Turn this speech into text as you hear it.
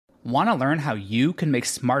Want to learn how you can make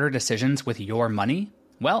smarter decisions with your money?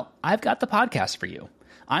 Well, I've got the podcast for you.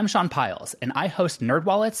 I'm Sean Piles, and I host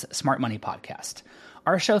NerdWallet's Smart Money Podcast.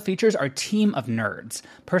 Our show features our team of nerds,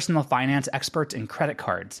 personal finance experts in credit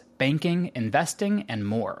cards, banking, investing, and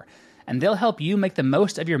more. And they'll help you make the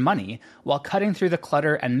most of your money while cutting through the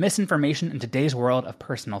clutter and misinformation in today's world of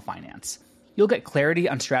personal finance. You'll get clarity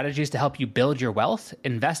on strategies to help you build your wealth,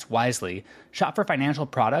 invest wisely, shop for financial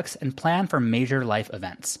products, and plan for major life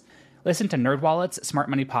events. Listen to NerdWallet's Smart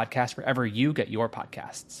Money Podcast wherever you get your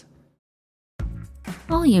podcasts.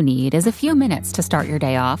 All you need is a few minutes to start your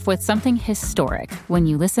day off with something historic when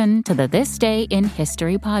you listen to the This Day in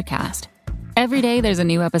History podcast. Every day there's a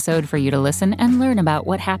new episode for you to listen and learn about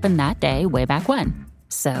what happened that day way back when.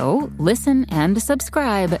 So listen and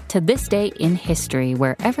subscribe to This Day in History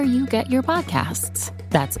wherever you get your podcasts.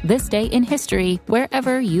 That's This Day in History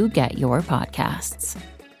wherever you get your podcasts.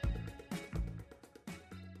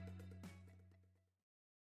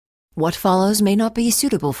 What follows may not be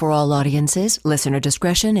suitable for all audiences. Listener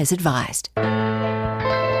discretion is advised.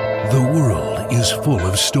 The world is full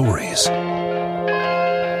of stories.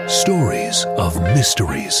 Stories of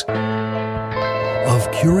mysteries, of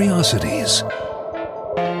curiosities,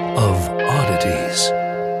 of oddities.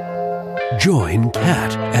 Join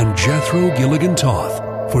Kat and Jethro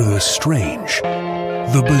Gilligan-Toth for the strange,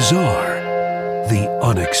 the bizarre, the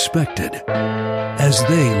unexpected, as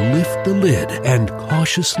they lift the lid and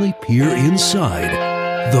cautiously peer inside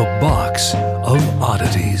the box of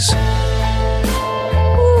oddities.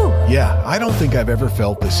 Yeah, I don't think I've ever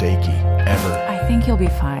felt this achy, ever. I think you'll be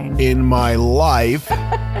fine. In my life.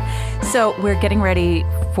 So we're getting ready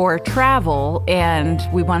for travel, and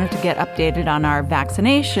we wanted to get updated on our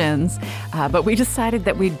vaccinations, but we decided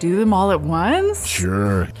that we'd do them all at once.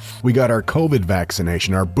 Sure. We got our COVID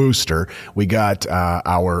vaccination, our booster. We got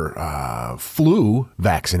our flu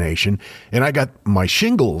vaccination, and I got my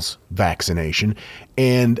shingles vaccination.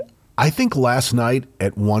 And I think last night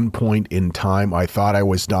at one point in time, I thought I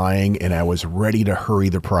was dying and I was ready to hurry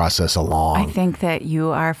the process along. I think that you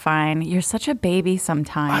are fine. You're such a baby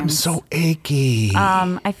sometimes. I'm so achy.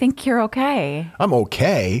 I think you're okay. I'm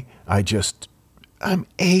okay. I'm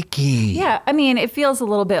achy. Yeah, I mean, it feels a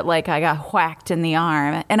little bit like I got whacked in the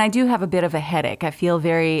arm, and I do have a bit of a headache. I feel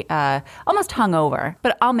very, almost hungover,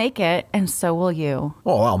 but I'll make it, and so will you.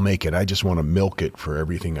 Well, I'll make it. I just want to milk it for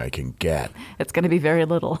everything I can get. It's going to be very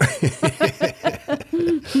little. I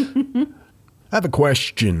have a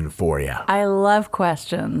question for you. I love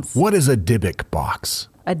questions. What is a Dybbuk box?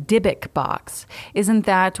 A Dybbuk box. Isn't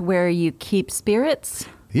that where you keep spirits?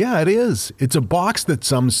 Yeah, it is. It's a box that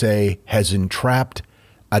some say has entrapped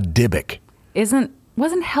a Dybbuk. Wasn't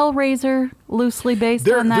Hellraiser loosely based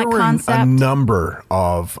on that concept? There were a number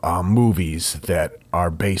of movies that are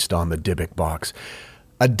based on the Dybbuk box.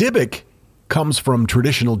 A Dybbuk comes from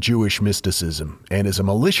traditional Jewish mysticism and is a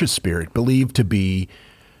malicious spirit believed to be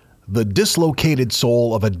the dislocated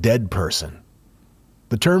soul of a dead person.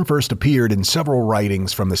 The term first appeared in several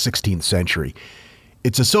writings from the 16th century.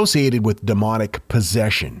 It's associated with demonic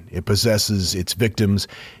possession. It possesses its victims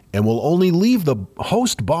and will only leave the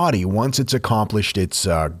host body once it's accomplished its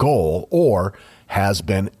goal or has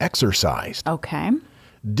been exorcised. Okay.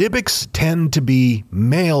 Dybbuks tend to be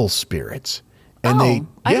male spirits. And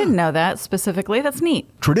I didn't know that specifically. That's neat.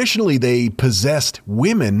 Traditionally, they possessed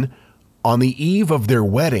women on the eve of their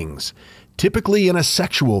weddings, typically in a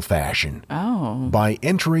sexual fashion, by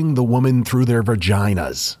entering the woman through their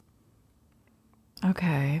vaginas.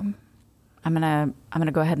 Okay. I'm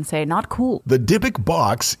gonna go ahead and say not cool. The Dybbuk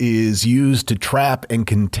box is used to trap and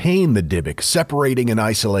contain the Dybbuk, separating and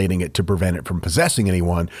isolating it to prevent it from possessing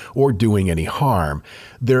anyone or doing any harm.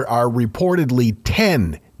 There are reportedly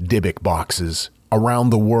 10 Dybbuk boxes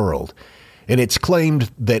around the world, and it's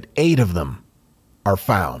claimed that 8 of them are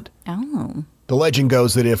found. Oh. The legend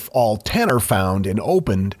goes that if all 10 are found and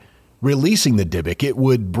opened, releasing the Dybbuk, it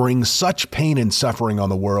would bring such pain and suffering on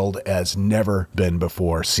the world as never been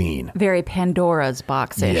before seen. Very Pandora's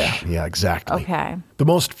box-ish. Yeah, exactly. Okay. The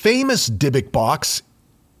most famous Dybbuk box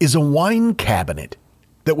is a wine cabinet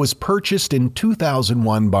that was purchased in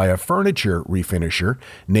 2001 by a furniture refinisher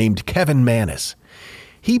named Kevin Mannis.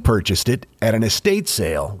 He purchased it at an estate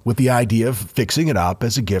sale with the idea of fixing it up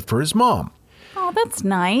as a gift for his mom. Oh, that's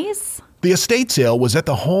nice. The estate sale was at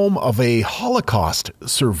the home of a Holocaust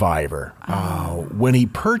survivor. When he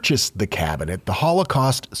purchased the cabinet, the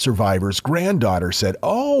Holocaust survivor's granddaughter said,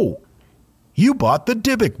 "Oh, you bought the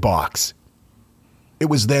Dybbuk box." It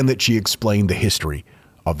was then that she explained the history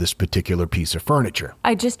of this particular piece of furniture.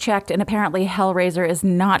 I just checked, and apparently Hellraiser is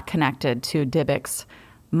not connected to Dybbuks.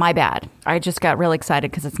 My bad. I just got really excited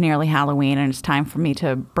because it's nearly Halloween and it's time for me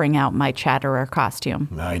to bring out my Chatterer costume.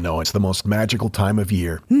 I know, it's the most magical time of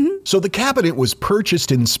year. So the cabinet was purchased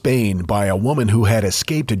in Spain by a woman who had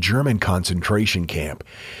escaped a German concentration camp.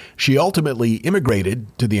 She ultimately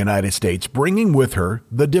immigrated to the United States, bringing with her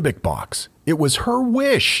the Dybbuk box. It was her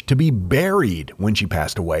wish to be buried when she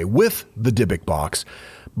passed away with the Dybbuk box.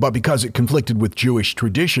 But because it conflicted with Jewish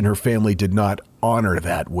tradition, her family did not honor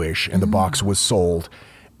that wish, and the box was sold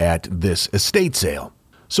at this estate sale.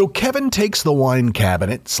 So Kevin takes the wine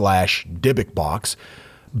cabinet / Dybbuk box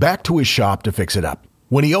back to his shop to fix it up.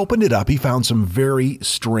 When he opened it up, he found some very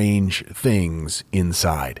strange things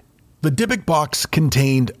inside. The Dybbuk box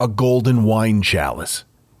contained a golden wine chalice,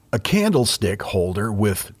 a candlestick holder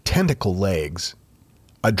with tentacle legs,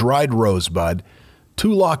 a dried rosebud,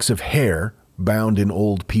 2 locks of hair bound in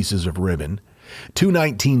old pieces of ribbon, 2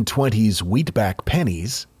 1920s wheatback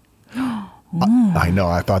pennies. I know,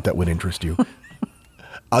 I thought that would interest you.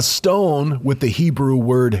 A stone with the Hebrew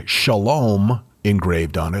word shalom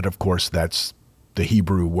engraved on it. Of course, that's the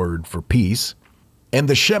Hebrew word for peace. And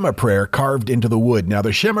the Shema prayer carved into the wood. Now,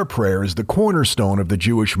 the Shema prayer is the cornerstone of the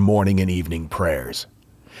Jewish morning and evening prayers.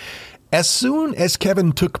 As soon as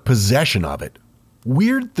Kevin took possession of it,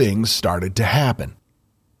 weird things started to happen.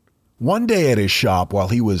 One day at his shop, while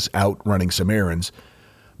he was out running some errands,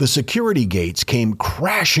 the security gates came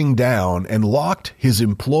crashing down and locked his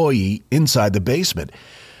employee inside the basement.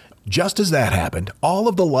 Just as that happened, all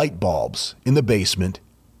of the light bulbs in the basement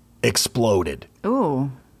exploded.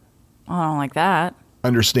 Ooh, I don't like that.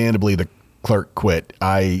 Understandably, the clerk quit.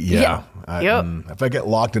 If I get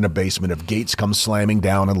locked in a basement, if gates come slamming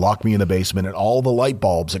down and lock me in the basement and all the light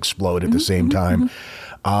bulbs explode at the same time,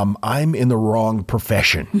 I'm in the wrong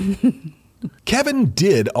profession. Kevin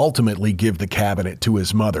did ultimately give the cabinet to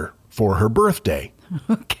his mother for her birthday.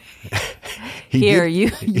 Okay.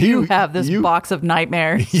 You have this box of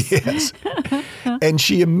nightmares. Yes. And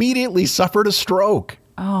she immediately suffered a stroke.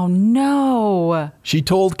 Oh, no. She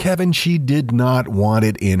told Kevin she did not want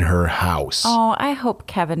it in her house. Oh, I hope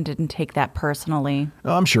Kevin didn't take that personally.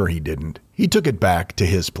 I'm sure he didn't. He took it back to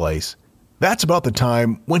his place. That's about the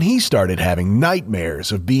time when he started having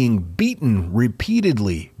nightmares of being beaten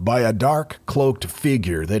repeatedly by a dark, cloaked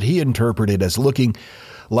figure that he interpreted as looking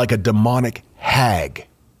like a demonic hag.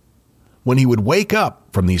 When he would wake up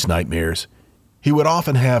from these nightmares, he would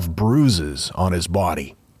often have bruises on his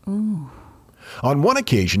body. Ooh. On one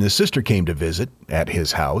occasion, his sister came to visit at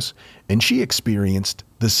his house, and she experienced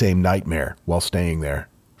the same nightmare while staying there.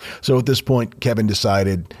 So at this point, Kevin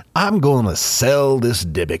decided, I'm going to sell this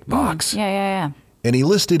Dybbuk box. Yeah. And he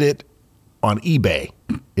listed it on eBay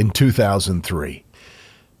in 2003.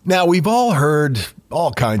 Now, we've all heard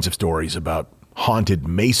all kinds of stories about haunted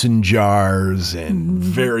mason jars and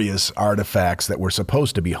various artifacts that were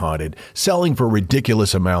supposed to be haunted, selling for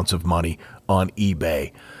ridiculous amounts of money on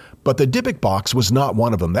eBay. But the Dybbuk box was not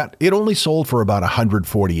one of them. It only sold for about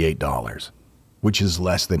 $148. Which is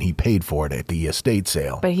less than he paid for it at the estate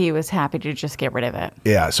sale. But he was happy to just get rid of it.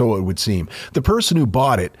 Yeah, so it would seem. The person who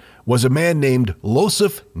bought it was a man named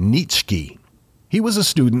Losif Nitschke. He was a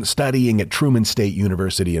student studying at Truman State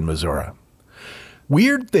University in Missouri.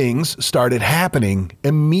 Weird things started happening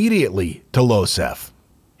immediately to Losif.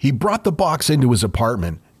 He brought the box into his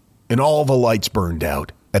apartment, and all the lights burned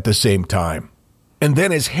out at the same time. And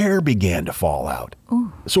then his hair began to fall out.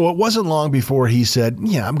 Ooh. So it wasn't long before he said,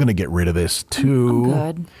 I'm going to get rid of this too.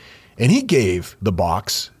 I'm good. And he gave the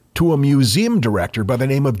box to a museum director by the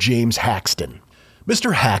name of James Haxton.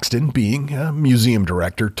 Mr. Haxton, being a museum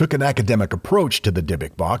director, took an academic approach to the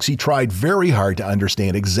Dybbuk box. He tried very hard to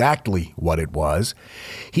understand exactly what it was.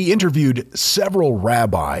 He interviewed several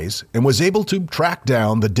rabbis and was able to track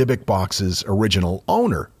down the Dybbuk box's original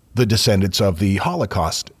owner, the descendants of the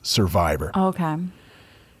Holocaust survivor. Okay.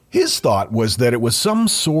 His thought was that it was some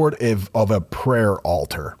sort of a prayer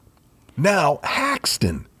altar. Now,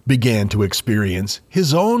 Haxton began to experience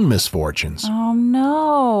his own misfortunes. Oh,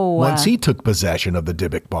 no. Once he took possession of the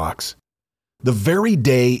Dybbuk box, the very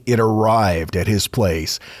day it arrived at his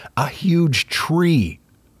place, a huge tree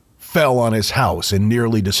fell on his house and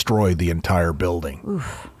nearly destroyed the entire building.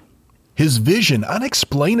 Oof. His vision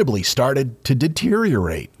unexplainably started to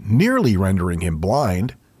deteriorate, nearly rendering him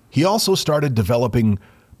blind. He also started developing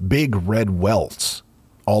big red welts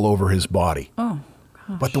all over his body. Oh,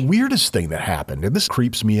 gosh. But the weirdest thing that happened, and this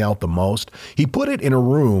creeps me out the most, he put it in a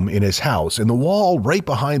room in his house, and the wall right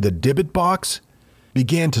behind the Dybbuk box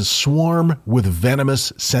began to swarm with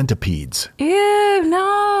venomous centipedes. Ew,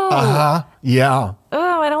 no. Uh-huh, yeah.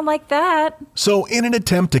 Oh, I don't like that. So in an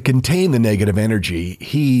attempt to contain the negative energy,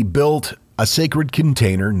 he built a sacred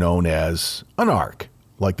container known as an ark,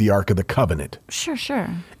 like the Ark of the Covenant. Sure.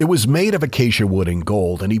 It was made of acacia wood and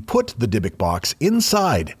gold, and he put the Dybbuk box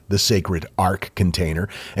inside the sacred Ark container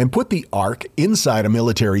and put the Ark inside a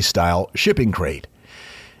military-style shipping crate.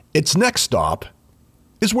 Its next stop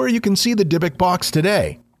is where you can see the Dybbuk box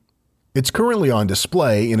today. It's currently on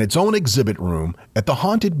display in its own exhibit room at the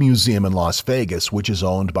Haunted Museum in Las Vegas, which is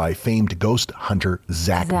owned by famed ghost hunter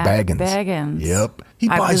Zach Baggins. Yep. He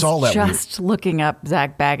buys all that I was just looking up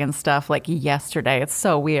Zach Baggins stuff like yesterday. It's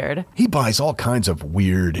so weird. He buys all kinds of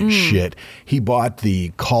weird shit. He bought the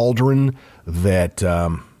cauldron that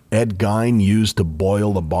Ed Gein used to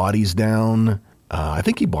boil the bodies down. I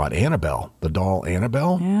think he bought Annabelle, the doll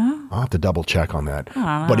Annabelle. Yeah. I'll have to double check on that.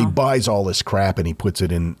 But he buys all this crap and he puts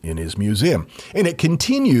it in his museum. And it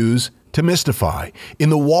continues to mystify. In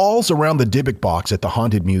the walls around the Dybbuk box at the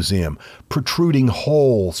Haunted Museum, protruding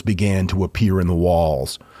holes began to appear in the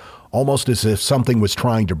walls, almost as if something was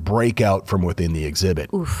trying to break out from within the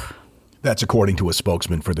exhibit. Oof. That's according to a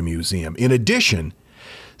spokesman for the museum. In addition,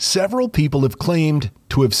 several people have claimed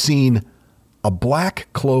to have seen a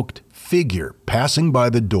black-cloaked figure passing by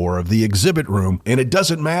the door of the exhibit room, and it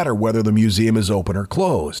doesn't matter whether the museum is open or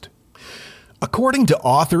closed. According to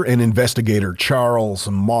author and investigator Charles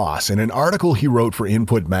Moss, in an article he wrote for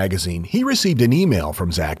Input magazine, he received an email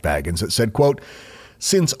from Zach Baggins that said, quote,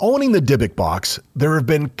 "Since owning the Dybbuk box, there have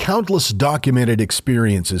been countless documented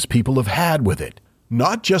experiences people have had with it,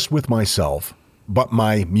 not just with myself, but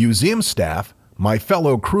my museum staff, my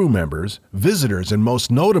fellow crew members, visitors, and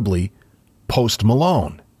most notably, Post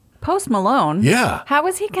Malone." Post Malone? Yeah. How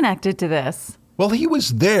was he connected to this? Well, he was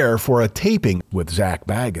there for a taping with Zach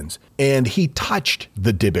Baggins, and he touched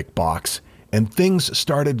the Dybbuk box, and things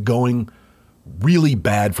started going really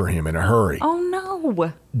bad for him in a hurry. Oh,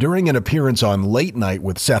 no. During an appearance on Late Night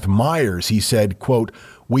with Seth Meyers, he said, quote,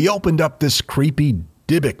 "We opened up this creepy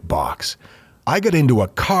Dybbuk box. I got into a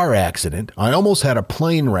car accident. I almost had a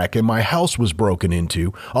plane wreck and my house was broken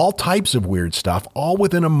into. All types of weird stuff, all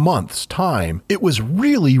within a month's time. It was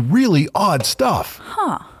really, really odd stuff."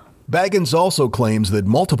 Huh. Baggins also claims that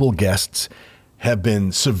multiple guests have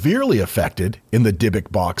been severely affected in the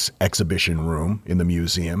Dybbuk box exhibition room in the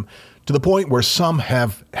museum, to the point where some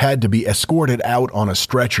have had to be escorted out on a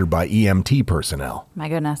stretcher by EMT personnel. My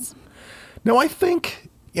goodness. Now, I think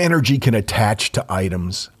energy can attach to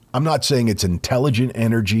items. I'm not saying it's intelligent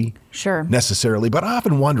energy necessarily, but I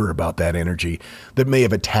often wonder about that energy that may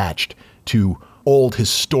have attached to old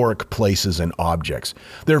historic places and objects.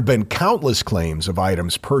 There have been countless claims of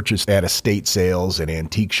items purchased at estate sales and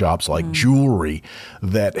antique shops like jewelry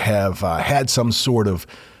that have had some sort of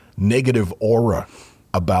negative aura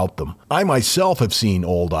about them. I myself have seen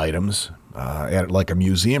old items at like a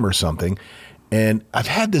museum or something, and I've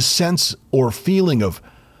had this sense or feeling of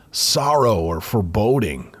sorrow or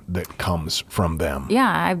foreboding that comes from them.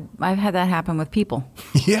 Yeah, I've had that happen with people.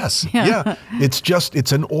 Yes. Yeah.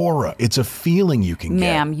 It's an aura. It's a feeling you can get.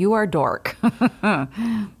 Ma'am, you are dork.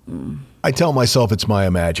 I tell myself it's my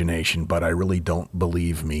imagination, but I really don't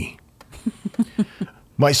believe me.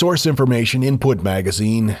 My source information, Input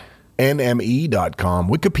Magazine, NME.com,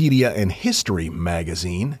 Wikipedia, and History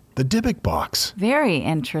Magazine, the Dybbuk box. Very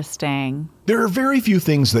interesting. There are very few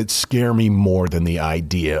things that scare me more than the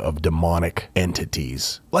idea of demonic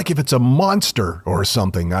entities. Like if it's a monster or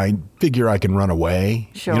something, I figure I can run away.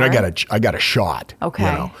 Sure. You know, I got a shot. Okay.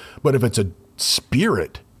 You know? But if it's a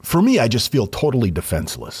spirit, for me, I just feel totally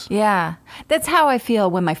defenseless. Yeah. That's how I feel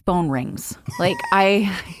when my phone rings. Like,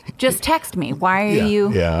 just text me. Why are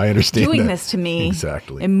you I understand doing that. this to me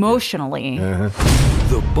exactly. emotionally?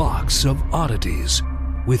 The Box of Oddities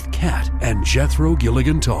with Kat and Jethro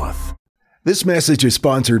Gilligan Toth. This message is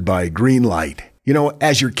sponsored by Greenlight. You know,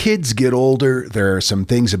 as your kids get older, there are some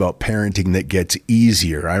things about parenting that gets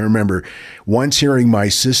easier. I remember once hearing my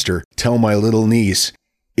sister tell my little niece,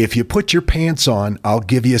 "If you put your pants on, I'll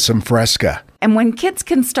give you some Fresca." And when kids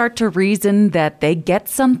can start to reason that they get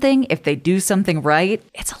something if they do something right,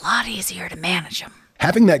 it's a lot easier to manage them.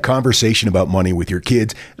 Having that conversation about money with your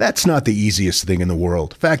kids, that's not the easiest thing in the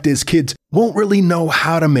world. Fact is, kids won't really know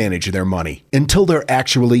how to manage their money until they're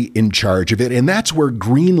actually in charge of it, and that's where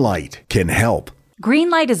Greenlight can help.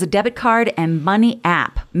 Greenlight is a debit card and money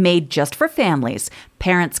app made just for families.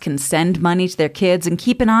 Parents can send money to their kids and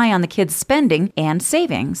keep an eye on the kids' spending and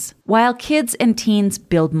savings, while kids and teens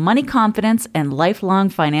build money confidence and lifelong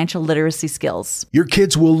financial literacy skills. Your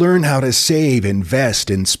kids will learn how to save,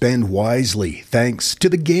 invest, and spend wisely thanks to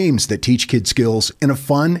the games that teach kids skills in a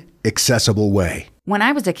fun, accessible way. When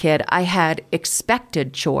I was a kid, I had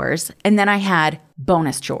expected chores and then I had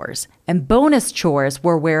bonus chores. And bonus chores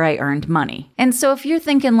were where I earned money. And so if you're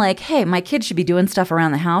thinking like, hey, my kid should be doing stuff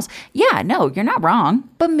around the house, yeah, no, you're not wrong.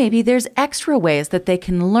 But maybe there's extra ways that they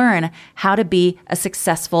can learn how to be a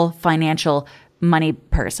successful financial money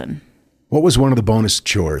person. What was one of the bonus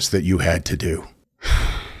chores that you had to do?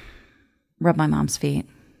 Rub my mom's feet.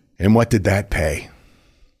 And what did that pay?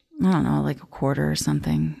 I don't know, like a quarter or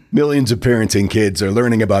something. Millions of parents and kids are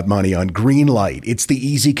learning about money on Greenlight. It's the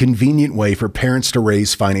easy, convenient way for parents to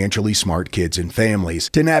raise financially smart kids and families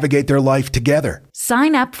to navigate their life together.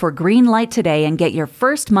 Sign up for Greenlight today and get your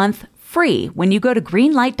first month free when you go to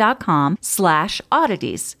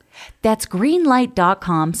greenlight.com/oddities. That's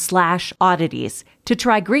greenlight.com/oddities to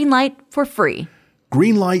try Greenlight for free.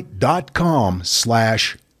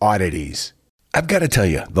 Greenlight.com/oddities. I've got to tell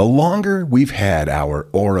you, the longer we've had our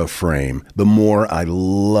Aura frame, the more I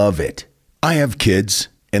love it. I have kids,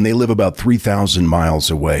 and they live about 3,000 miles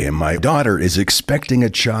away, and my daughter is expecting a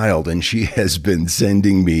child, and she has been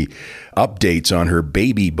sending me updates on her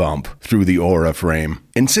baby bump through the Aura frame.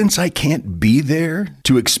 And since I can't be there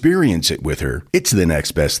to experience it with her, it's the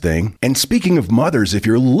next best thing. And speaking of mothers, if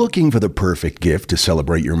you're looking for the perfect gift to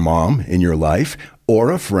celebrate your mom in your life,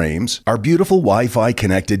 Aura frames are beautiful Wi-Fi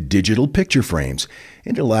connected digital picture frames.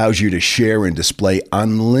 It allows you to share and display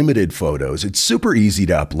unlimited photos. It's super easy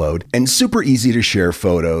to upload and super easy to share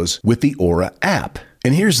photos with the Aura app.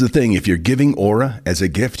 And here's the thing, if you're giving Aura as a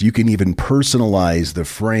gift, you can even personalize the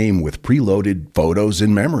frame with preloaded photos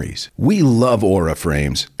and memories. We love Aura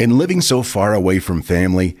frames, and living so far away from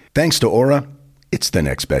family, thanks to Aura, it's the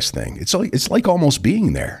next best thing. It's like almost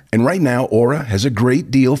being there. And right now, Aura has a great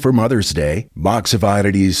deal for Mother's Day. Box of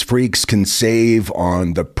Oddities freaks can save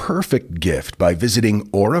on the perfect gift by visiting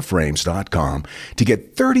auraframes.com to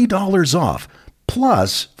get $30 off,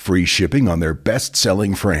 plus free shipping on their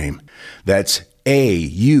best-selling frame. That's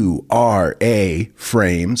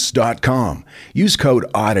auraframes.com. Use code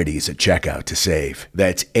oddities at checkout to save.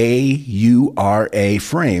 That's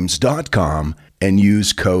auraframes.com and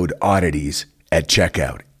use code oddities at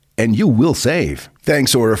checkout, and you will save.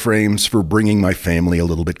 Thanks, Aura Frames, for bringing my family a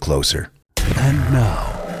little bit closer. And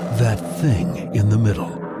now, that thing in the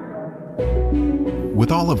middle. With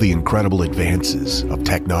all of the incredible advances of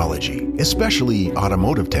technology, especially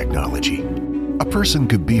automotive technology, a person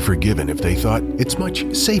could be forgiven if they thought it's much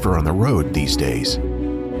safer on the road these days.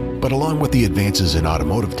 But along with the advances in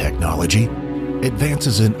automotive technology,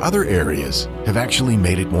 advances in other areas have actually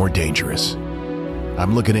made it more dangerous.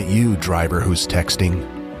 I'm looking at you, driver who's texting.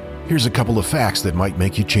 Here's a couple of facts that might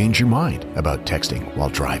make you change your mind about texting while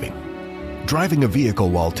driving. Driving a vehicle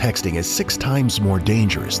while texting is 6 times more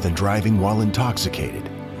dangerous than driving while intoxicated.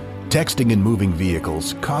 Texting in moving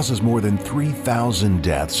vehicles causes more than 3,000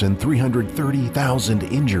 deaths and 330,000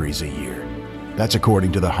 injuries a year. That's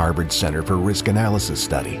according to the Harvard Center for Risk Analysis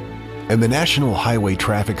study. And the National Highway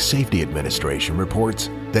Traffic Safety Administration reports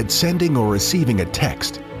that sending or receiving a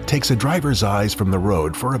text takes a driver's eyes from the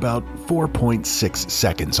road for about 4.6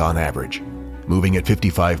 seconds on average. Moving at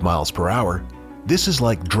 55 miles per hour, this is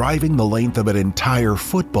like driving the length of an entire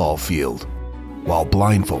football field while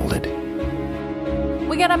blindfolded.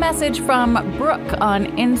 We got a message from Brooke on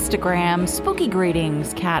Instagram. Spooky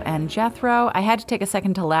greetings, Kat and Jethro. I had to take a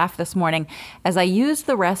second to laugh this morning as I used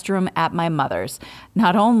the restroom at my mother's.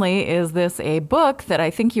 Not only is this a book that I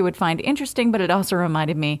think you would find interesting, but it also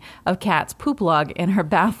reminded me of Kat's poop log in her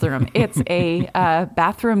bathroom. It's a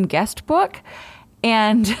bathroom guest book,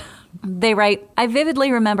 and they write, I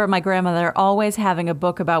vividly remember my grandmother always having a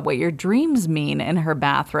book about what your dreams mean in her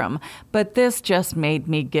bathroom, but this just made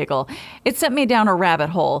me giggle. It sent me down a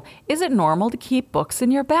rabbit hole. Is it normal to keep books in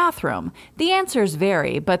your bathroom? The answers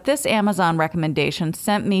vary, but this Amazon recommendation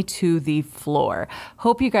sent me to the floor.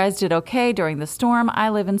 Hope you guys did okay during the storm. I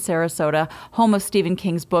live in Sarasota, home of Stephen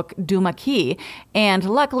King's book Duma Key, and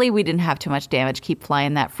luckily we didn't have too much damage. Keep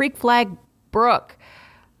flying that freak flag. Brooke,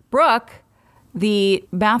 the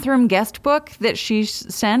bathroom guest book that she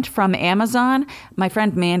sent from Amazon, my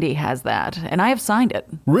friend Mandy has that, and I have signed it.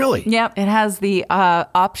 Really? Yep. It has the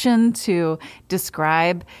option to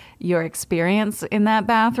describe your experience in that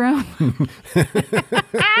bathroom.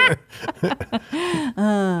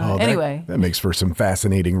 Anyway. That makes for some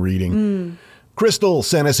fascinating reading. Crystal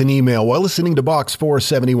sent us an email. While listening to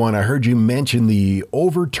BOX471, I heard you mention the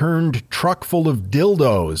overturned truck full of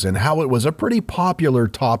dildos and how it was a pretty popular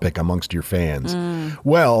topic amongst your fans.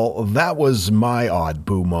 Well, that was my odd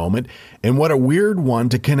boo moment, and what a weird one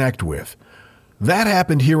to connect with. That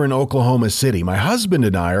happened here in Oklahoma City. My husband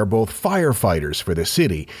and I are both firefighters for the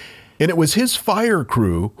city, and it was his fire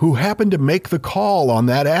crew who happened to make the call on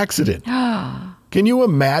that accident. Can you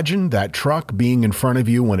imagine that truck being in front of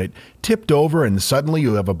you when it tipped over and suddenly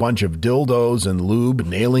you have a bunch of dildos and lube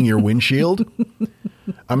nailing your windshield?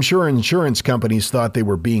 I'm sure insurance companies thought they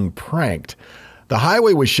were being pranked. The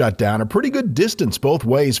highway was shut down a pretty good distance both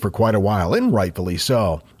ways for quite a while, and rightfully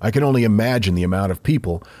so. I can only imagine the amount of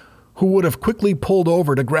people who would have quickly pulled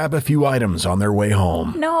over to grab a few items on their way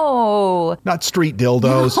home. No. Not street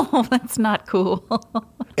dildos. No, that's not cool.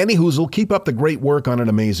 Any hoozle, keep up the great work on an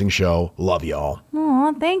amazing show. Love y'all.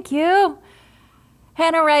 Oh, thank you.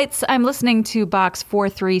 Hannah writes, I'm listening to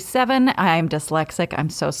BOX477. I'm dyslexic. I'm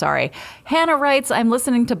so sorry. Hannah writes, I'm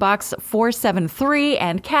listening to BOX473,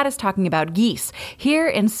 and Kat is talking about geese. Here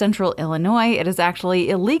in central Illinois, it is actually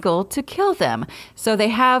illegal to kill them. So they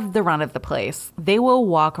have the run of the place. They will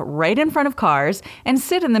walk right in front of cars and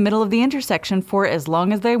sit in the middle of the intersection for as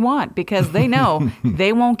long as they want because they know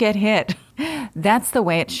they won't get hit. That's the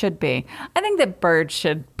way it should be. I think that birds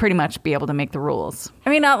should pretty much be able to make the rules. I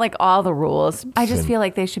mean, not like all the rules. I just feel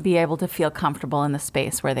like they should be able to feel comfortable in the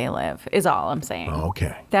space where they live, is all I'm saying.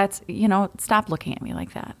 Okay. That's, stop looking at me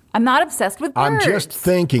like that. I'm not obsessed with birds. I'm just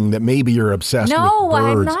thinking that maybe you're obsessed with birds. No,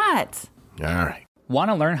 I'm not. All right. Want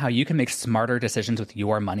to learn how you can make smarter decisions with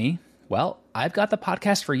your money? Well, I've got the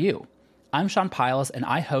podcast for you. I'm Sean Piles, and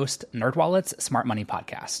I host NerdWallet's Smart Money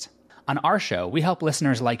Podcast. On our show, we help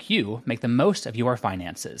listeners like you make the most of your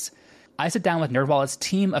finances. I sit down with NerdWallet's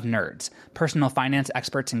team of nerds, personal finance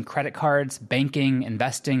experts in credit cards, banking,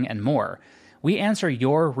 investing, and more. We answer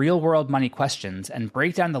your real-world money questions and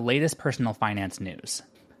break down the latest personal finance news.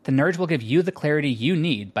 The nerds will give you the clarity you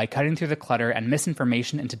need by cutting through the clutter and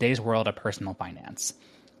misinformation in today's world of personal finance.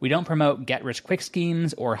 We don't promote get-rich-quick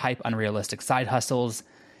schemes or hype unrealistic side hustles.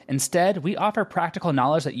 Instead, we offer practical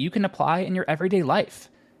knowledge that you can apply in your everyday life.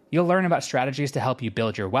 You'll learn about strategies to help you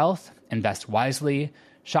build your wealth, invest wisely,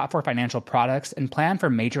 shop for financial products, and plan for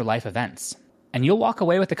major life events. And you'll walk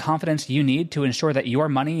away with the confidence you need to ensure that your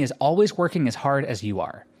money is always working as hard as you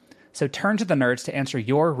are. So turn to the nerds to answer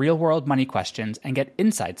your real-world money questions and get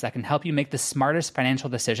insights that can help you make the smartest financial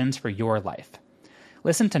decisions for your life.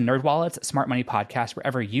 Listen to NerdWallet's Smart Money Podcast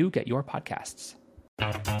wherever you get your podcasts.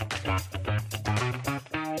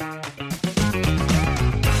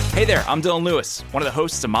 Hey there, I'm Dylan Lewis, one of the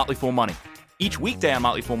hosts of Motley Fool Money. Each weekday on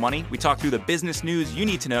Motley Fool Money, we talk through the business news you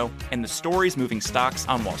need to know and the stories moving stocks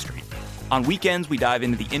on Wall Street. On weekends, we dive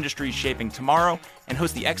into the industries shaping tomorrow and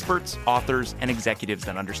host the experts, authors, and executives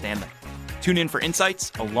that understand them. Tune in for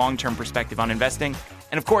insights, a long-term perspective on investing,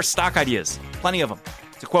 and of course, stock ideas. Plenty of them.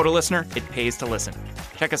 To quote a listener, it pays to listen.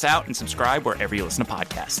 Check us out and subscribe wherever you listen to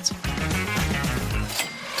podcasts.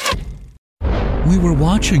 We were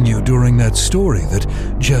watching you during that story that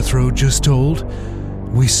Jethro just told.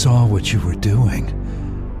 We saw what you were doing.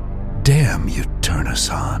 Damn, you turn us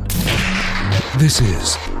on. This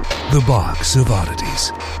is the Box of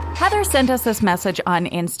Oddities. Heather sent us this message on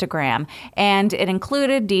Instagram, and it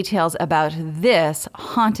included details about this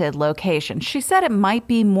haunted location. She said it might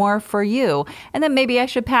be more for you, and that maybe I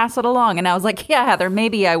should pass it along. And I was like, yeah, Heather,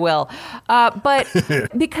 maybe I will. But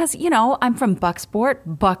because, I'm from Bucksport,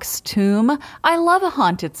 Buck's Tomb. I love a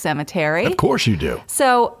haunted cemetery. Of course you do.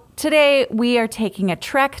 So today we are taking a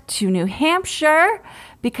trek to New Hampshire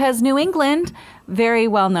because New England, very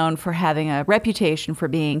well known for having a reputation for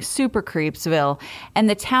being super creepsville, and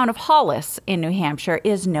the town of Hollis in New Hampshire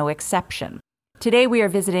is no exception. Today we are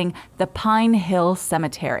visiting the Pine Hill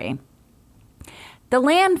Cemetery. The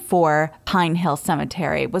land for Pine Hill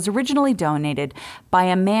Cemetery was originally donated by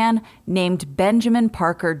a man named Benjamin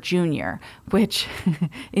Parker Jr., which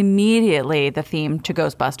immediately the theme to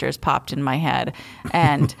Ghostbusters popped in my head.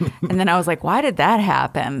 And then I was like, why did that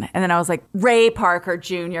happen? And then I was like, Ray Parker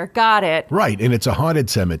Jr., got it. Right, and it's a haunted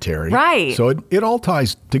cemetery. Right. So it all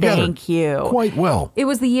ties together. Thank you. Quite well. It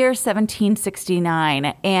was the year 1769,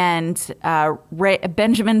 and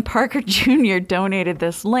Benjamin Parker Jr. donated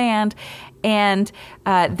this land. And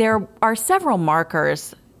there are several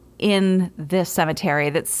markers in this cemetery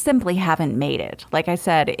that simply haven't made it. Like I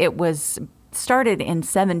said, it was started in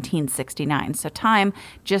 1769, so time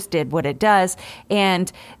just did what it does.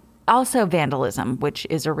 And also vandalism, which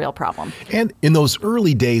is a real problem. And in those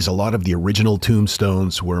early days, a lot of the original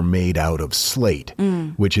tombstones were made out of slate,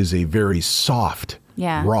 which is a very soft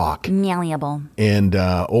rock. Malleable. And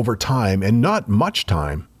over time, and not much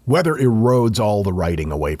time, weather erodes all the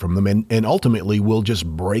writing away from them and ultimately will just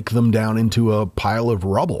break them down into a pile of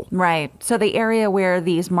rubble. Right. So the area where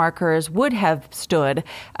these markers would have stood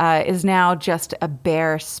is now just a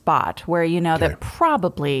bare spot where you know that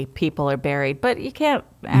probably people are buried, but you can't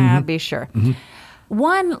be sure. Mm-hmm.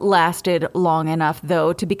 One lasted long enough,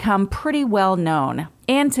 though, to become pretty well known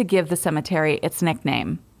and to give the cemetery its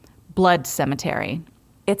nickname, Blood Cemetery.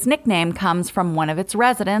 Its nickname comes from one of its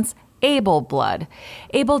residents, Abel Blood.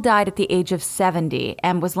 Abel died at the age of 70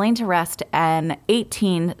 and was laid to rest in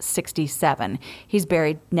 1867. He's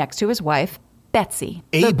buried next to his wife, Betsy.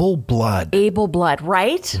 Abel Blood. Abel Blood,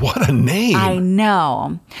 right? What a name. I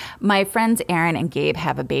know. My friends Aaron and Gabe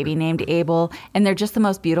have a baby named Abel, and they're just the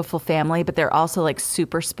most beautiful family, but they're also like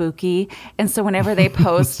super spooky. And so whenever they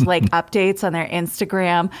post like updates on their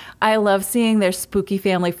Instagram, I love seeing their spooky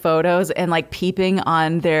family photos and like peeping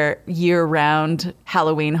on their year-round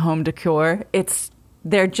Halloween home decor.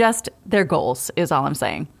 They're just their goals, is all I'm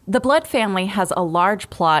saying. The Blood family has a large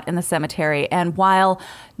plot in the cemetery, and while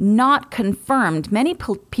not confirmed, many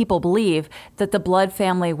people believe that the Blood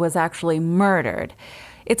family was actually murdered.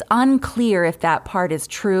 It's unclear if that part is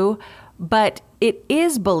true, but it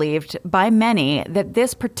is believed by many that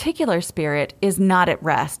this particular spirit is not at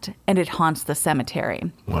rest, and it haunts the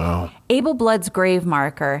cemetery. Wow. Abel Blood's grave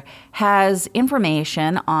marker has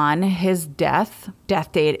information on his death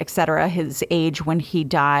date, etc., his age when he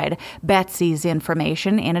died, Betsy's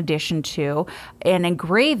information, in addition to an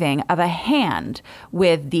engraving of a hand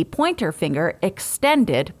with the pointer finger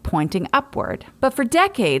extended, pointing upward. But for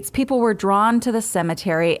decades, people were drawn to the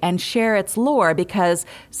cemetery and share its lore because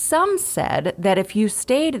some said that if you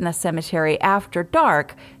stayed in the cemetery after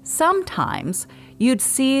dark, sometimes you'd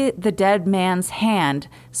see the dead man's hand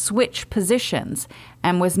switch positions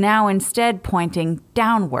and was now instead pointing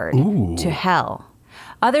downward to hell.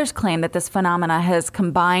 Others claim that this phenomena has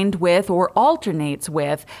combined with or alternates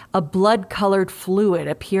with a blood-colored fluid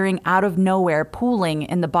appearing out of nowhere, pooling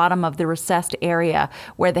in the bottom of the recessed area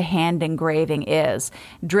where the hand engraving is,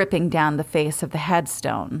 dripping down the face of the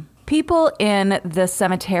headstone. People in the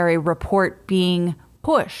cemetery report being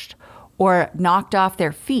pushed or knocked off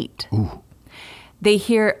their feet. Ooh. They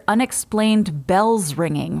hear unexplained bells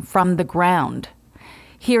ringing from the ground,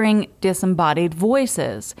 hearing disembodied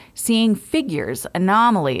voices, seeing figures,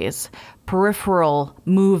 anomalies, peripheral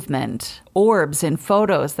movement, orbs in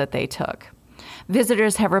photos that they took.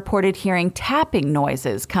 Visitors have reported hearing tapping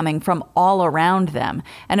noises coming from all around them,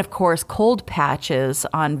 and of course, cold patches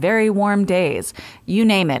on very warm days. You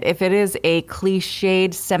name it. If it is a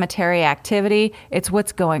cliched cemetery activity, it's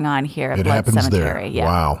what's going on here at Blood Cemetery. There. Yeah.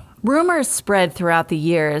 Wow. Rumors spread throughout the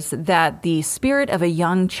years that the spirit of a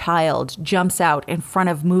young child jumps out in front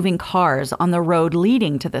of moving cars on the road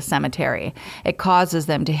leading to the cemetery. It causes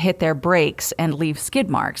them to hit their brakes and leave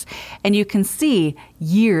skid marks. And you can see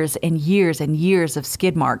years and years and years of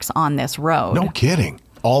skid marks on this road. No kidding.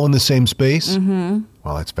 All in the same space? Mm-hmm.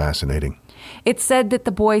 Well, that's fascinating. It's said that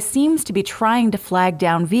the boy seems to be trying to flag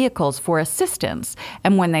down vehicles for assistance.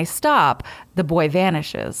 And when they stop, the boy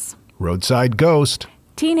vanishes. Roadside ghost.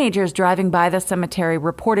 Teenagers driving by the cemetery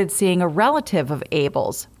reported seeing a relative of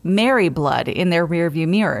Abel's, Mary Blood, in their rearview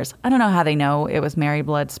mirrors. I don't know how they know it was Mary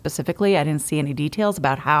Blood specifically. I didn't see any details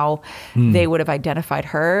about how they would have identified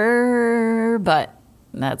her, but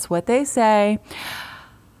that's what they say.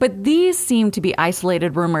 But these seem to be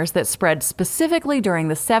isolated rumors that spread specifically during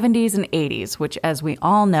the 70s and 80s, which, as we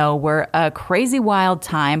all know, were a crazy wild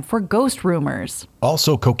time for ghost rumors.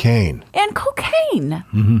 Also cocaine. And cocaine.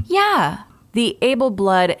 Mm-hmm. Yeah. The Abel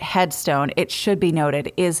Blood headstone, it should be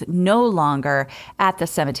noted, is no longer at the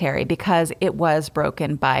cemetery because it was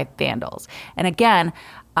broken by vandals. And again,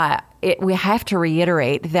 we have to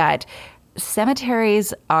reiterate that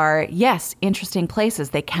cemeteries are, yes, interesting places.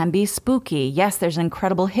 They can be spooky. Yes, there's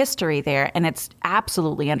incredible history there, and it's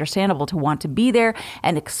absolutely understandable to want to be there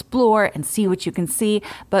and explore and see what you can see.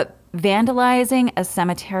 But vandalizing a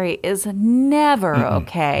cemetery is never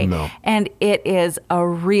okay. No. And it is a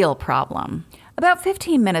real problem. About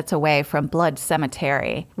 15 minutes away from Blood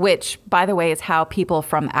Cemetery, which, by the way, is how people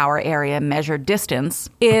from our area measure distance,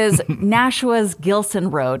 is Nashua's Gilson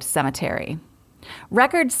Road Cemetery.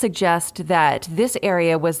 Records suggest that this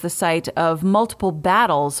area was the site of multiple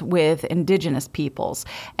battles with indigenous peoples,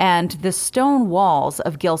 and the stone walls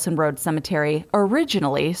of Gilson Road Cemetery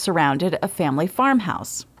originally surrounded a family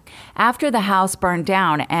farmhouse. After the house burned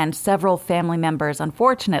down and several family members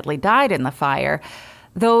unfortunately died in the fire,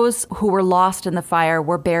 those who were lost in the fire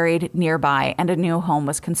were buried nearby and a new home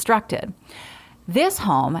was constructed. This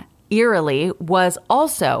home, eerily, was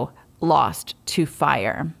also lost to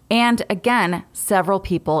fire. And again, several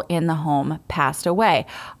people in the home passed away.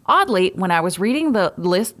 Oddly, when I was reading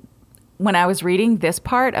this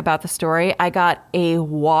part about the story, I got a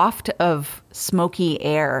waft of smoky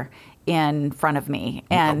air in front of me.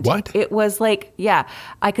 And what? It was like, yeah,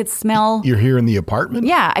 I could smell... You're here in the apartment?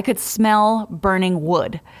 Yeah, I could smell burning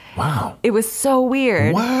wood. Wow. It was so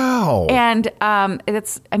weird. Wow. And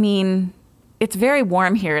It's very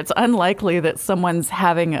warm here. It's unlikely that someone's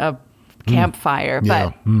having a campfire.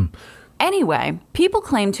 But anyway, people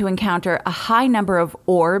claim to encounter a high number of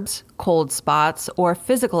orbs, cold spots, or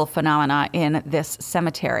physical phenomena in this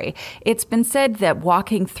cemetery. It's been said that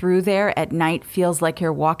walking through there at night feels like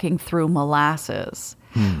you're walking through molasses.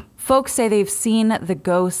 Folks say they've seen the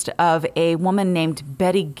ghost of a woman named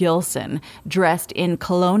Betty Gilson dressed in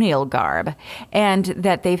colonial garb, and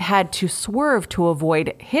that they've had to swerve to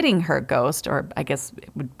avoid hitting her ghost, or I guess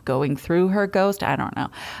going through her ghost, I don't know,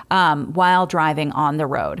 while driving on the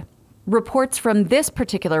road. Reports from this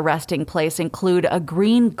particular resting place include a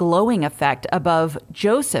green glowing effect above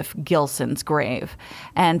Joseph Gilson's grave.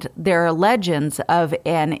 And there are legends of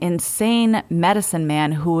an insane medicine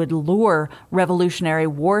man who would lure Revolutionary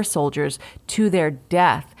War soldiers to their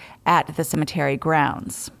death at the cemetery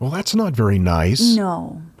grounds. Well, that's not very nice.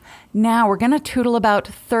 No. Now we're going to tootle about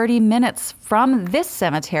 30 minutes from this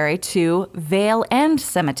cemetery to Vale End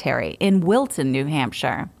Cemetery in Wilton, New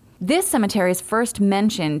Hampshire. This cemetery is first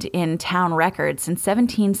mentioned in town records in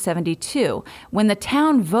 1772 when the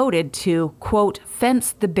town voted to, quote,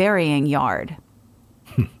 fence the burying yard.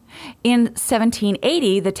 In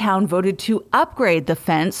 1780, the town voted to upgrade the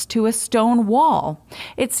fence to a stone wall.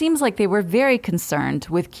 It seems like they were very concerned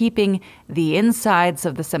with keeping the insides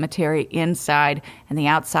of the cemetery inside and the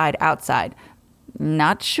outside outside.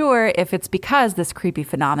 Not sure if it's because this creepy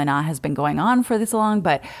phenomena has been going on for this long,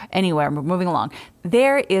 but anyway, we're moving along.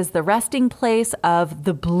 There is the resting place of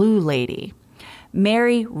the Blue Lady,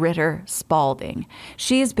 Mary Ritter Spalding.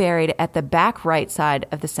 She is buried at the back right side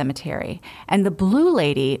of the cemetery, and the Blue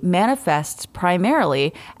Lady manifests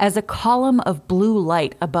primarily as a column of blue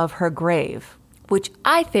light above her grave, which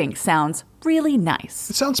I think sounds really nice.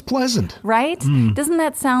 It sounds pleasant. Right? Doesn't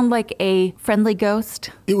that sound like a friendly ghost?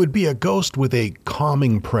 It would be a ghost with a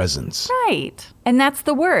calming presence. Right. And that's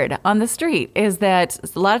the word on the street, is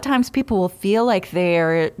that a lot of times people will feel like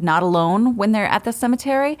they're not alone when they're at the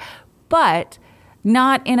cemetery, but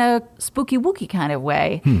not in a spooky wooky kind of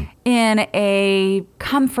way, in a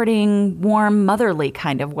comforting, warm, motherly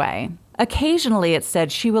kind of way. Occasionally, it's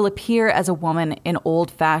said, she will appear as a woman in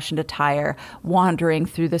old-fashioned attire wandering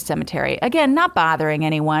through the cemetery. Again, not bothering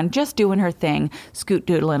anyone, just doing her thing,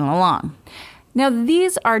 scoot-doodling along. Now,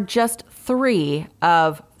 these are just 3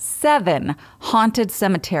 of 7 haunted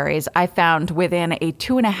cemeteries I found within a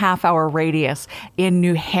 2.5-hour radius in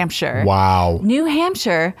New Hampshire. Wow. New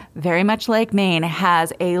Hampshire, very much like Maine,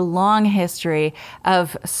 has a long history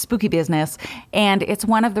of spooky business, and it's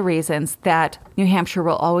one of the reasons that New Hampshire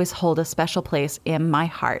will always hold a special place in my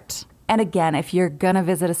heart. And again, if you're going to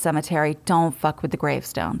visit a cemetery, don't fuck with the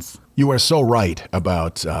gravestones. You are so right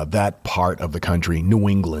about that part of the country, New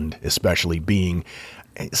England especially, being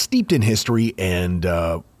steeped in history and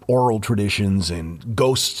oral traditions and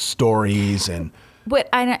ghost stories and... But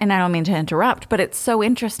I don't mean to interrupt, but it's so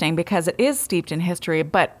interesting because it is steeped in history,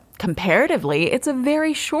 but comparatively, it's a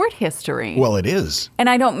very short history. Well, it is. And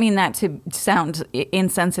I don't mean that to sound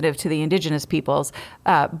insensitive to the indigenous peoples,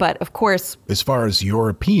 but of course... As far as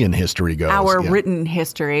European history goes. Our written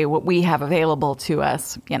history, what we have available to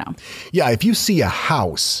us, you know. Yeah, if you see a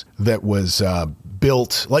house that was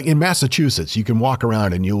built, like in Massachusetts, you can walk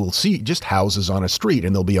around and you'll see just houses on a street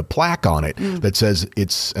and there'll be a plaque on it that says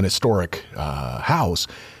it's an historic house.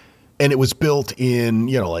 And it was built in,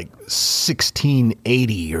 like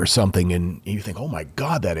 1680 or something. And you think, oh my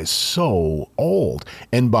God, that is so old.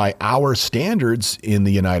 And by our standards in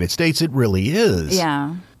the United States, it really is.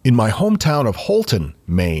 Yeah. In my hometown of Holton,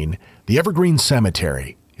 Maine, the Evergreen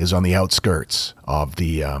Cemetery is on the outskirts of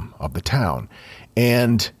the town.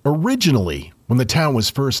 And originally, when the town was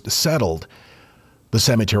first settled, the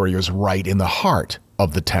cemetery was right in the heart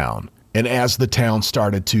of the town. And as the town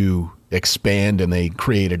started to expand and they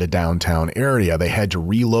created a downtown area, they had to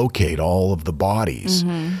relocate all of the bodies.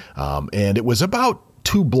 And it was about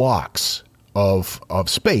 2 blocks of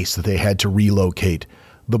space that they had to relocate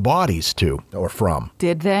the bodies to or from.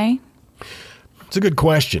 Did they? It's a good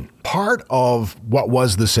question. Part of what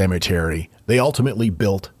was the cemetery, they ultimately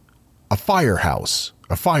built a firehouse,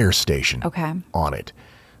 a fire station on it.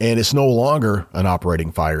 And it's no longer an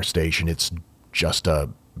operating fire station. It's just a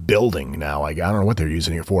building now. I don't know what they're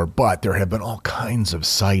using it for, but there have been all kinds of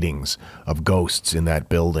sightings of ghosts in that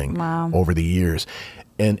building over the years.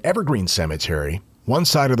 And Evergreen Cemetery One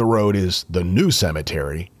side of the road is the new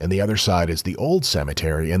cemetery, and the other side is the old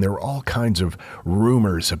cemetery, and there were all kinds of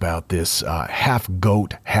rumors about this half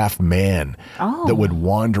goat, half man that would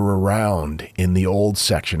wander around in the old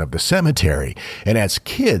section of the cemetery. And as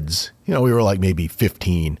kids, we were like maybe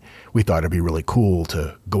 15. We thought it'd be really cool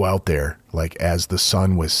to go out there, like as the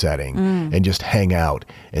sun was setting, and just hang out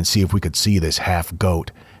and see if we could see this half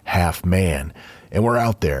goat, half man. And we're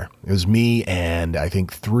out there. It was me and I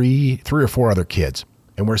think three or four other kids.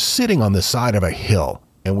 And we're sitting on the side of a hill,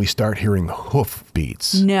 and we start hearing hoof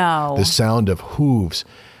beats. No. The sound of hooves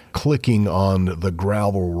clicking on the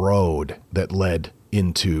gravel road that led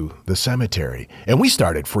into the cemetery. And we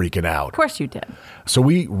started freaking out. Of course you did. So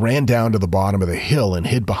we ran down to the bottom of the hill and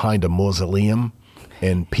hid behind a mausoleum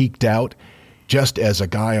and peeked out just as a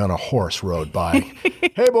guy on a horse rode by.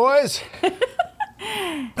 Hey, boys.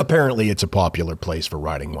 Apparently, it's a popular place for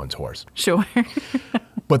riding one's horse. Sure.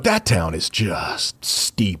 But that town is just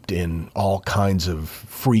steeped in all kinds of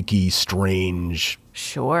freaky, strange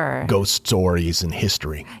ghost stories and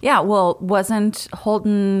history. Yeah, well, wasn't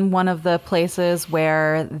Holton one of the places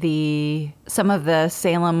where some of the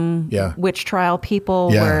Salem witch trial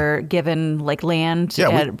people were given like land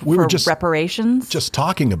we were just reparations? Just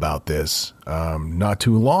talking about this not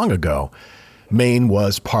too long ago. Maine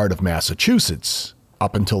was part of Massachusetts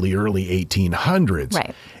up until the early 1800s.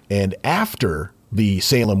 Right. And after the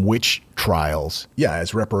Salem witch trials,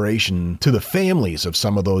 as reparation to the families of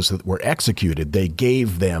some of those that were executed, they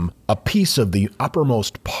gave them a piece of the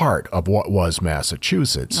uppermost part of what was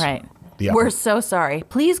Massachusetts. Right. We're so sorry.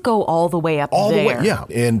 Please go all the way up there. All the way, yeah.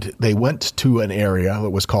 And they went to an area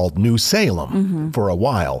that was called New Salem for a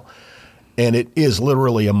while. And it is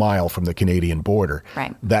literally a mile from the Canadian border.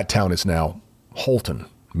 Right. That town is now Holton,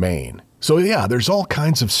 Maine. So, there's all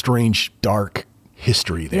kinds of strange, dark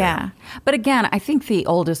history there. Yeah. But again, I think the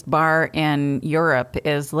oldest bar in Europe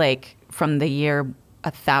is like from the year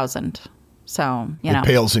 1000. So, it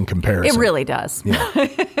pales in comparison. It really does.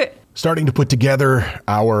 Yeah. Starting to put together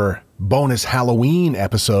our bonus Halloween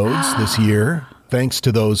episodes this year. Thanks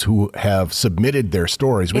to those who have submitted their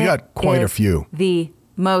stories. We got quite a few. The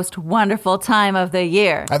most wonderful time of the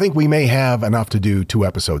year. I think we may have enough to do 2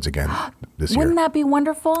 episodes again this year. Wouldn't that be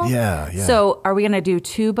wonderful? Yeah. So are we going to do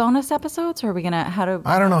 2 bonus episodes, or are we going to,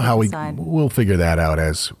 I don't know how we'll figure that out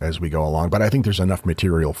as we go along, but I think there's enough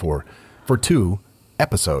material for 2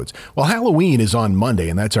 episodes. Well, Halloween is on Monday,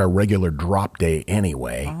 and that's our regular drop day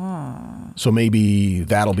anyway. So maybe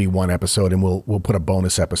that'll be 1 episode, and we'll put a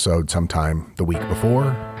bonus episode sometime the week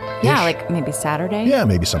before. Yeah, like maybe Saturday? Yeah,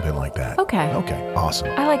 maybe something like that. Okay. Okay, awesome.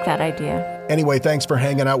 I like that idea. Anyway, thanks for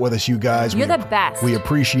hanging out with us, you guys. You're the best. We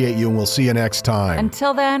appreciate you, and we'll see you next time.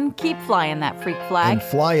 Until then, keep flying that freak flag. And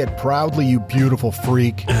fly it proudly, you beautiful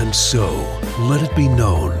freak. And so, let it be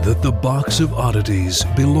known that the Box of Oddities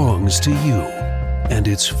belongs to you, and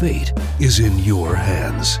its fate is in your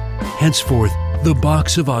hands. Henceforth, the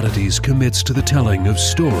Box of Oddities commits to the telling of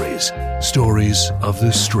stories of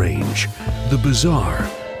the strange, the bizarre,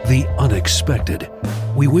 the unexpected.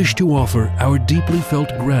 We wish to offer our deeply felt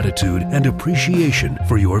gratitude and appreciation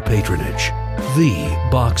for your patronage.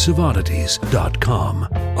 TheBoxOfOddities.com.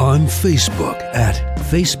 On Facebook at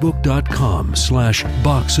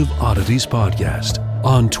facebook.com/BoxOfOdditiesPodcast.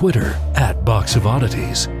 On Twitter at Box of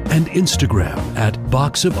Oddities. And Instagram at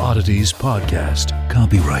Box of Oddities Podcast.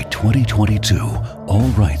 Copyright 2022. All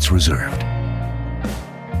rights reserved.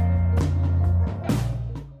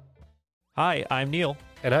 Hi, I'm Neil.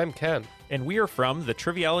 And I'm Ken. And we are from the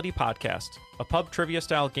Triviality Podcast, a pub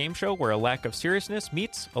trivia-style game show where a lack of seriousness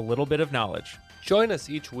meets a little bit of knowledge. Join us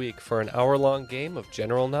each week for an hour-long game of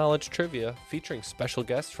general knowledge trivia featuring special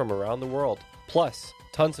guests from around the world, plus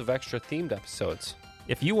tons of extra themed episodes.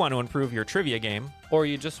 If you want to improve your trivia game, or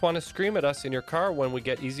you just want to scream at us in your car when we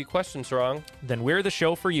get easy questions wrong, then we're the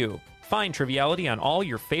show for you. Find Triviality on all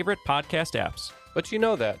your favorite podcast apps. But you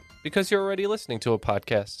know that, because you're already listening to a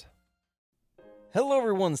podcast. Hello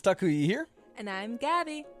everyone, Takuya here. And I'm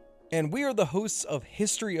Gabby. And we are the hosts of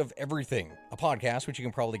History of Everything, a podcast which you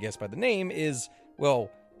can probably guess by the name is,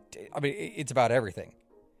 it's about everything.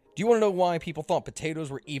 Do you want to know why people thought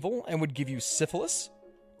potatoes were evil and would give you syphilis?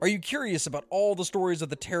 Are you curious about all the stories of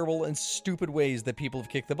the terrible and stupid ways that people have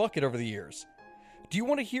kicked the bucket over the years? Do you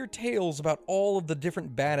want to hear tales about all of the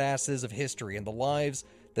different badasses of history and the lives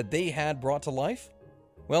that they had brought to life?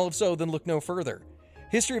 Well, if so, then look no further.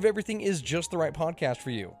 History of Everything is just the right podcast for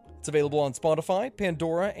you. It's available on Spotify,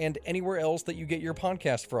 Pandora, and anywhere else that you get your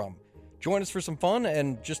podcast from. Join us for some fun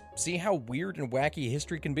and just see how weird and wacky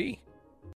history can be.